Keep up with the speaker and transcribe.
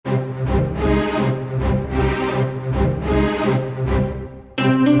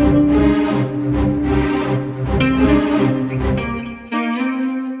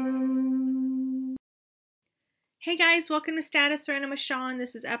guys, welcome to Status Random with Sean.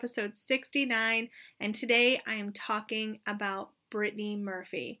 This is episode 69, and today I am talking about Brittany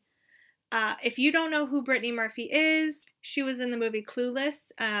Murphy. If you don't know who Brittany Murphy is, she was in the movie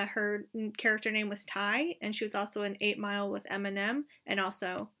Clueless. Her character name was Ty, and she was also in 8 Mile with Eminem, and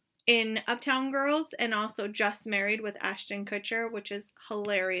also in Uptown Girls, and also Just Married with Ashton Kutcher, which is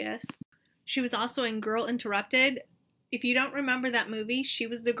hilarious. She was also in Girl Interrupted. If you don't remember that movie, she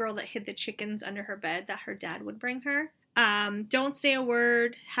was the girl that hid the chickens under her bed that her dad would bring her. Don't Say a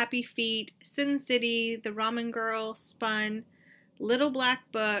Word, Happy Feet, Sin City, The Ramen Girl, Spun, Little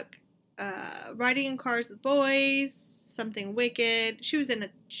Black Book, Riding in Cars with Boys, Something Wicked. She was in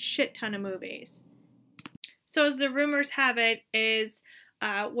a shit ton of movies. So as the rumors have it, is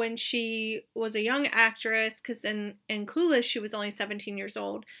when she was a young actress, because in Clueless she was only 17 years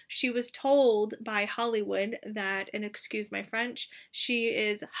old, she was told by Hollywood that, and excuse my French, she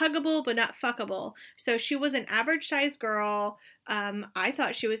is huggable but not fuckable. So she was an average sized girl. I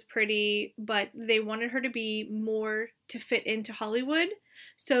thought she was pretty, but they wanted her to be more to fit into Hollywood.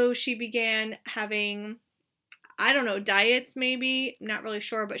 So she began having, I don't know, diets maybe, I'm not really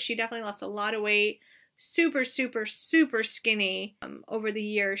sure, but she definitely lost a lot of weight. Super, super, super skinny. Over the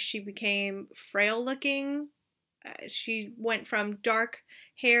years, she became frail looking. She went from dark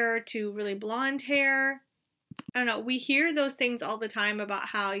hair to really blonde hair. I don't know. We hear those things all the time about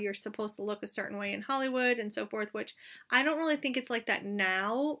how you're supposed to look a certain way in Hollywood and so forth, which I don't really think it's like that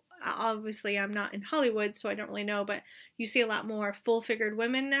now. Obviously, I'm not in Hollywood, so I don't really know, but you see a lot more full-figured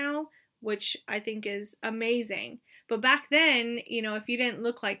women now, which I think is amazing. But back then, you know, if you didn't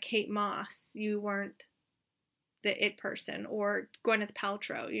look like Kate Moss, you weren't the it person, or Gwyneth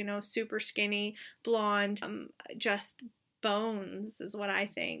Paltrow, you know, super skinny, blonde, just bones is what I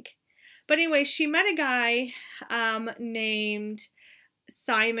think. But anyway, she met a guy named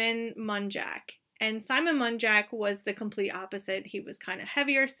Simon Munjak. And Simon Munjak was the complete opposite. He was kind of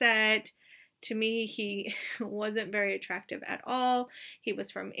heavier set. To me, he wasn't very attractive at all. He was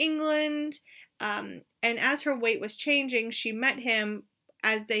from England. And as her weight was changing, she met him,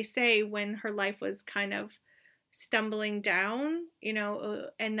 as they say, when her life was kind of stumbling down, you know,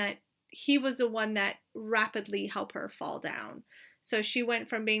 and that he was the one that rapidly helped her fall down. So she went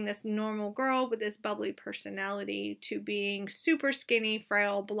from being this normal girl with this bubbly personality to being super skinny,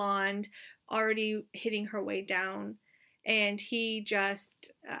 frail, blonde, already hitting her way down. And he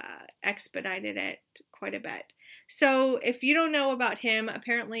just expedited it quite a bit. So if you don't know about him,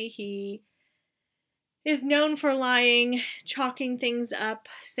 apparently he is known for lying, chalking things up,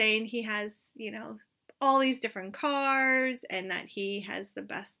 saying he has, you know, all these different cars and that he has the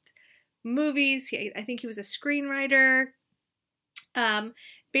best movies. I think he was a screenwriter.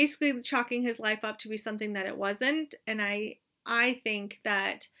 Basically chalking his life up to be something that it wasn't. And I think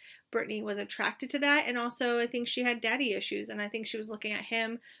that Brittany was attracted to that. And also I think she had daddy issues. And I think she was looking at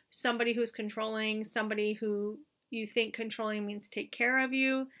him, somebody who's controlling, somebody who you think controlling means take care of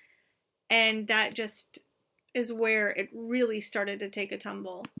you. And that just is where it really started to take a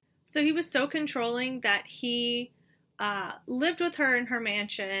tumble. So he was so controlling that he lived with her in her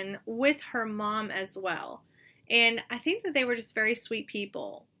mansion with her mom as well. And I think that they were just very sweet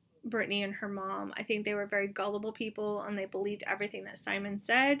people, Brittany and her mom. I think they were very gullible people, and they believed everything that Simon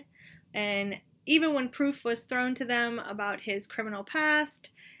said. And even when proof was thrown to them about his criminal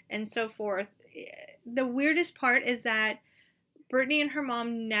past and so forth, the weirdest part is that Brittany and her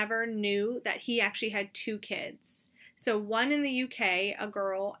mom never knew that he actually had 2 kids. So one in the UK, a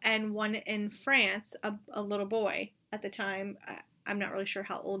girl, and one in France, a little boy at the time. I'm not really sure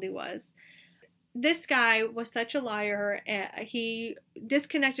how old he was. This guy was such a liar. He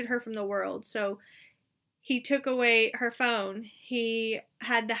disconnected her from the world. So he took away her phone. He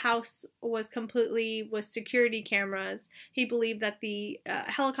had the house was completely with security cameras. He believed that the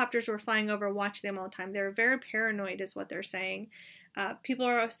helicopters were flying over, watching them all the time. They were very paranoid, is what they're saying. People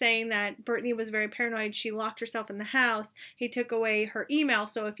are saying that Brittany was very paranoid. She locked herself in the house. He took away her email.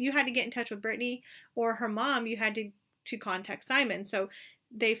 So if you had to get in touch with Brittany or her mom, you had to contact Simon. So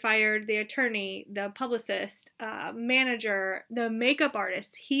they fired the attorney, the publicist, manager, the makeup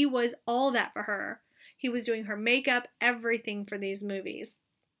artist. He was all that for her. He was doing her makeup, everything for these movies.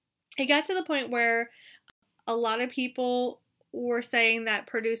 It got to the point where a lot of people were saying that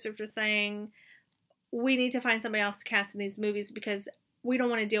producers were saying, we need to find somebody else to cast in these movies because we don't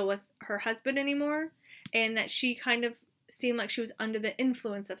want to deal with her husband anymore, and that she kind of seemed like she was under the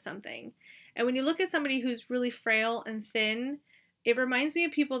influence of something. And when you look at somebody who's really frail and thin, it reminds me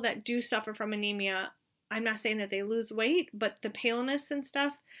of people that do suffer from anemia. I'm not saying that they lose weight, but the paleness and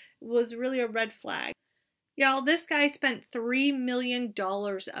stuff was really a red flag. Y'all, this guy spent $3 million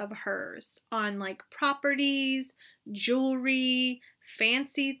of hers on like properties, jewelry,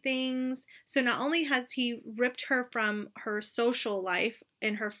 fancy things. So not only has he ripped her from her social life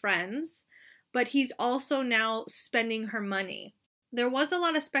and her friends, but he's also now spending her money. There was a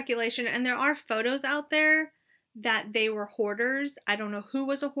lot of speculation, and there are photos out there that they were hoarders. I don't know who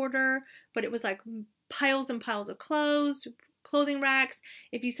was a hoarder, but it was like piles and piles of clothes, clothing racks.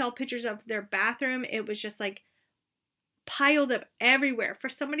 If you saw pictures of their bathroom, it was just like piled up everywhere. For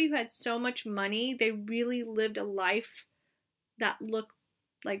somebody who had so much money, they really lived a life that looked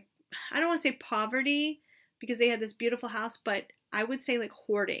like, I don't want to say poverty because they had this beautiful house, but I would say like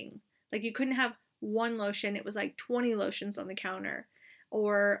hoarding. Like you couldn't have one lotion, it was like 20 lotions on the counter,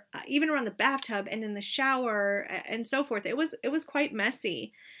 or even around the bathtub and in the shower and so forth. It was quite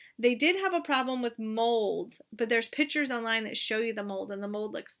messy. They did have a problem with mold, but there's pictures online that show you the mold, and the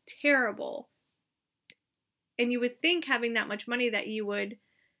mold looks terrible. And you would think, having that much money, that you would,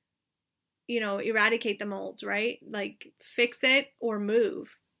 eradicate the molds, right? Like fix it or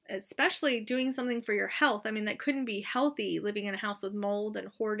move, especially doing something for your health. I mean, that couldn't be healthy, living in a house with mold and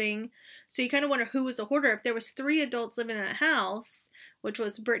hoarding. So you kind of wonder who was a hoarder. If there was three adults living in a house, which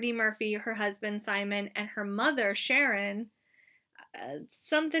was Brittany Murphy, her husband Simon, and her mother Sharon,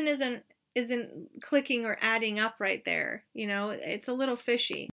 something isn't clicking or adding up right there. It's a little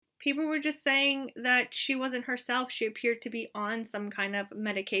fishy. People were just saying that she wasn't herself. She appeared to be on some kind of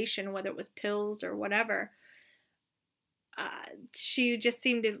medication, whether it was pills or whatever. She just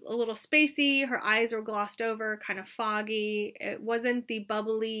seemed a little spacey. Her eyes were glossed over, kind of foggy. It wasn't the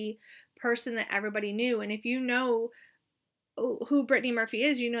bubbly person that everybody knew. And if you know who Brittany Murphy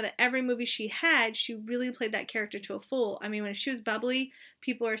is, you know that every movie she had, she really played that character to a full. I mean, when she was bubbly,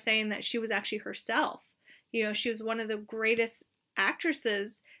 people are saying that she was actually herself. She was one of the greatest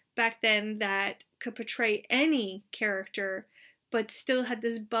actresses back then that could portray any character, but still had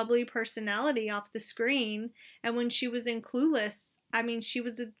this bubbly personality off the screen. And when she was in Clueless, I mean, she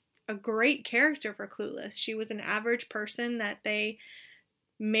was a great character for Clueless. She was an average person that they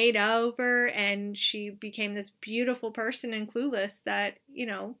made over, and she became this beautiful person in Clueless that,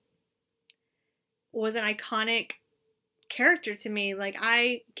 was an iconic character to me. Like,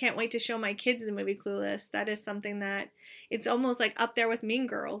 I can't wait to show my kids the movie Clueless. That is something that it's almost like up there with Mean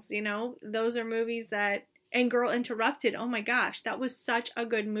Girls. Those are movies that, and Girl Interrupted. Oh my gosh, that was such a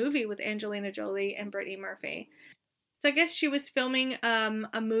good movie with Angelina Jolie and Brittany Murphy. So I guess she was filming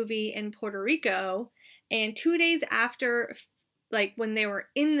a movie in Puerto Rico, and 2 days after, like when they were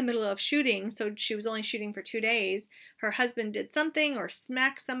in the middle of shooting, so she was only shooting for 2 days, her husband did something or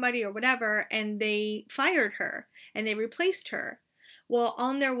smacked somebody or whatever, and they fired her and they replaced her. Well,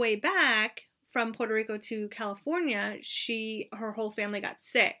 on their way back from Puerto Rico to California, her whole family got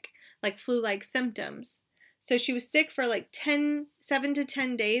sick, like flu-like symptoms. So she was sick for like 7 to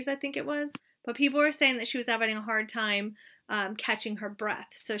 10 days, I think it was. But people were saying that she was having a hard time catching her breath.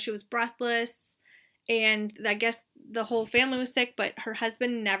 So she was breathless, and I guess the whole family was sick, but her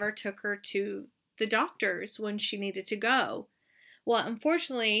husband never took her to the doctors when she needed to go. Well,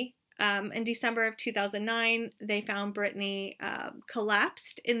 unfortunately, in December of 2009, they found Brittany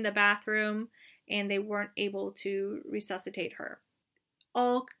collapsed in the bathroom, and they weren't able to resuscitate her.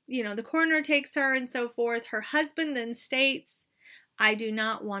 The coroner takes her and so forth. Her husband then states, "I do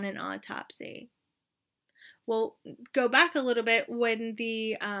not want an autopsy." Well, go back a little bit. When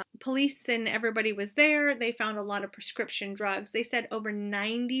the police and everybody was there, they found a lot of prescription drugs. They said over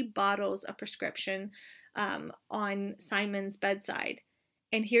 90 bottles of prescription on Simon's bedside.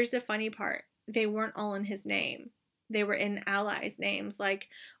 And here's the funny part. They weren't all in his name. They were in allies' names, like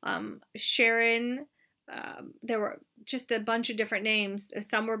Sharon. There were just a bunch of different names.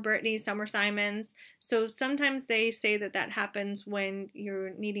 Some were Brittany, some were Simon's. So sometimes they say that happens when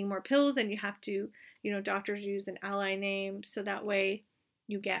you're needing more pills and you have to, doctors use an ally name so that way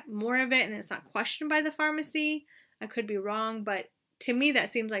you get more of it and it's not questioned by the pharmacy. I could be wrong, but to me that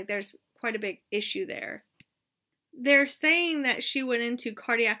seems like there's quite a big issue there. They're saying that she went into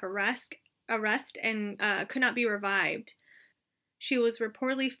cardiac arrest and could not be revived. She was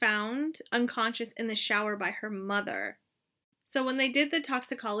reportedly found unconscious in the shower by her mother. So when they did the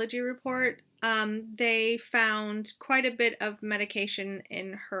toxicology report, they found quite a bit of medication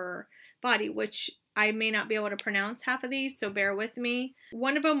in her body, which I may not be able to pronounce half of these, so bear with me.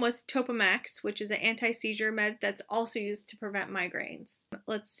 One of them was Topamax, which is an anti-seizure med that's also used to prevent migraines.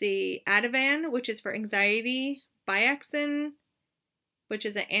 Let's see, Ativan, which is for anxiety, Biaxin, which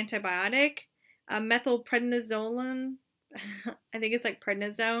is an antibiotic, methylprednisolone, I think it's like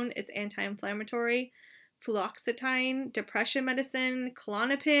prednisone, it's anti-inflammatory, fluoxetine, depression medicine,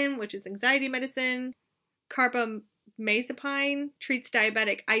 Klonopin, which is anxiety medicine, carbamazepine treats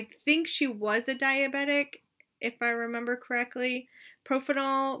diabetic. I think she was a diabetic, if I remember correctly.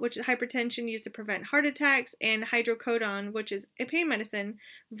 Propanol, which is hypertension used to prevent heart attacks, and hydrocodone, which is a pain medicine.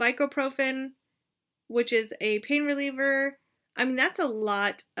 Vicoprofen, which is a pain reliever. I mean, that's a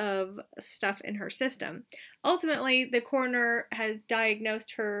lot of stuff in her system. Ultimately, the coroner has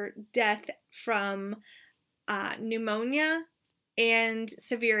diagnosed her death from pneumonia and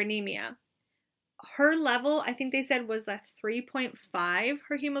severe anemia. Her level, I think they said, was a 3.5,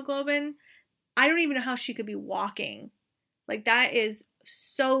 her hemoglobin. I don't even know how she could be walking. Like, that is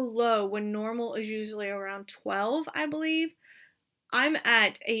so low when normal is usually around 12, I believe. I'm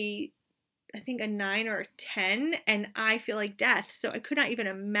at I think a 9 or a 10, and I feel like death. So I could not even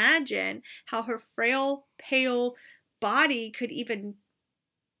imagine how her frail, pale body could even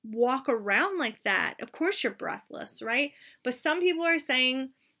walk around like that. Of course you're breathless, right? But some people are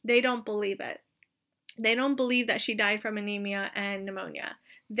saying they don't believe it. They don't believe that she died from anemia and pneumonia.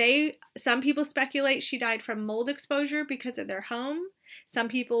 Some people speculate she died from mold exposure because of their home. Some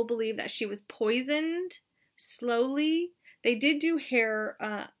people believe that she was poisoned slowly. They did do hair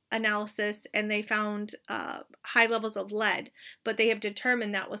analysis and they found high levels of lead, but they have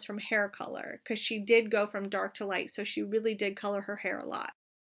determined that was from hair color because she did go from dark to light, so she really did color her hair a lot.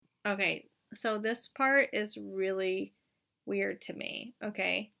 Okay, so this part is really weird to me,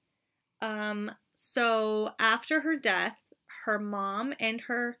 okay? So after her death, her mom and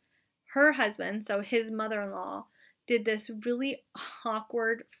her husband, so his mother-in-law, did this really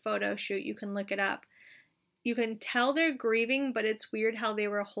awkward photo shoot. You can look it up. You can tell they're grieving, but it's weird how they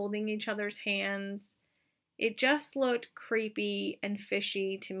were holding each other's hands. It just looked creepy and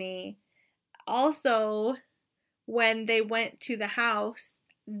fishy to me. Also, when they went to the house,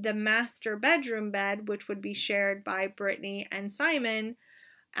 the master bedroom bed, which would be shared by Brittany and Simon,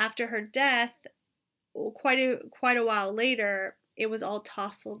 after her death, quite a while later, it was all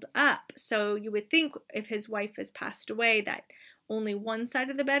tousled up. So you would think if his wife has passed away that only one side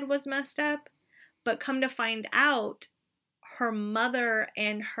of the bed was messed up, but come to find out, her mother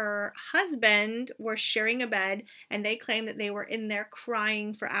and her husband were sharing a bed, and they claim that they were in there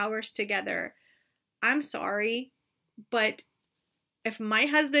crying for hours together. I'm sorry, but if my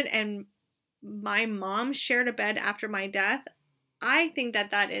husband and my mom shared a bed after my death, I think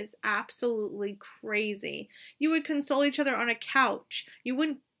that that is absolutely crazy. You would console each other on a couch. You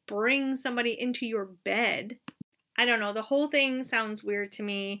wouldn't bring somebody into your bed. I don't know. The whole thing sounds weird to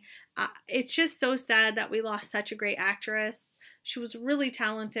me. It's just so sad that we lost such a great actress. She was really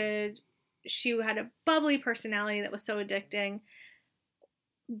talented. She had a bubbly personality that was so addicting.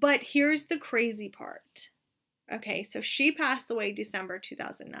 But here's the crazy part. Okay, so she passed away December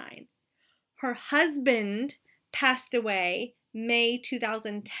 2009. Her husband passed away May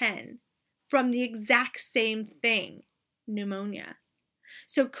 2010 from the exact same thing, pneumonia.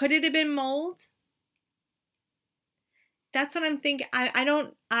 So could it have been mold? That's what I'm thinking.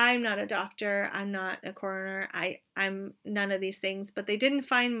 I'm not a doctor. I'm not a coroner. I'm none of these things, but they didn't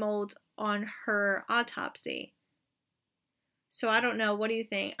find mold on her autopsy. So I don't know. What do you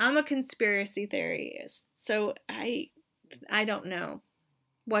think? I'm a conspiracy theorist. So I don't know.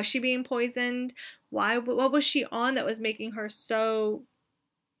 Was she being poisoned? Why? What was she on that was making her so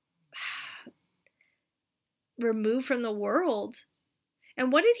removed from the world?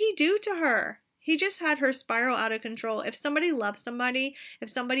 And what did he do to her? He just had her spiral out of control. If somebody loves somebody, if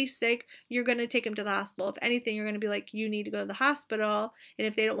somebody's sick, you're going to take them to the hospital. If anything, you're going to be like, you need to go to the hospital. And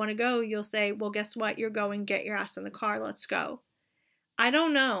if they don't want to go, you'll say, well, guess what? You're going. Get your ass in the car. Let's go. I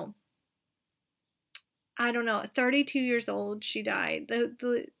don't know. I don't know. At 32 years old, she died.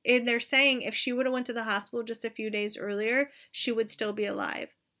 And they're saying if she would have went to the hospital just a few days earlier, she would still be alive.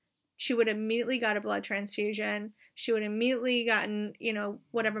 She would immediately got a blood transfusion. She would immediately gotten,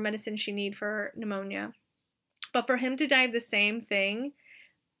 whatever medicine she need for pneumonia. But for him to die of the same thing,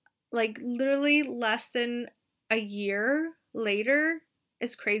 like literally less than a year later,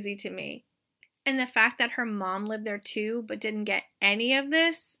 is crazy to me. And the fact that her mom lived there too, but didn't get any of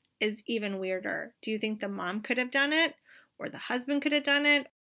this is even weirder. Do you think the mom could have done it? Or the husband could have done it?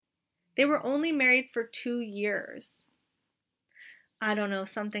 They were only married for 2 years. I don't know,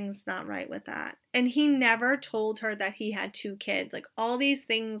 something's not right with that. And he never told her that he had 2 kids. Like all these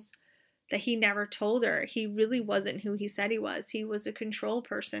things that he never told her. He really wasn't who he said he was. He was a control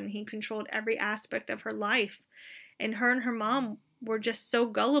person. He controlled every aspect of her life. And her mom were just so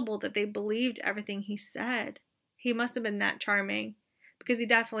gullible that they believed everything he said. He must have been that charming because he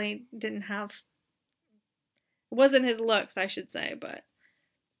definitely didn't have, it wasn't his looks, I should say, but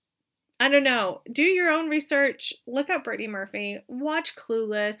I don't know. Do your own research. Look up Brittany Murphy. Watch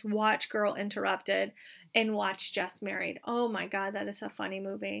Clueless. Watch Girl Interrupted. and watch Just Married. Oh my God, that is a funny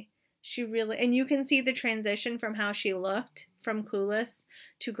movie. She really, and you can see the transition from how she looked from Clueless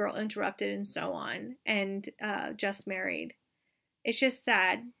to Girl Interrupted and so on, and Just Married. It's just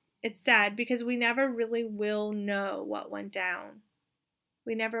sad. It's sad because we never really will know what went down.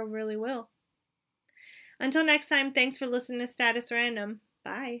 We never really will. Until next time, thanks for listening to Status Random.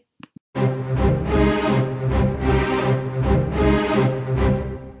 Bye.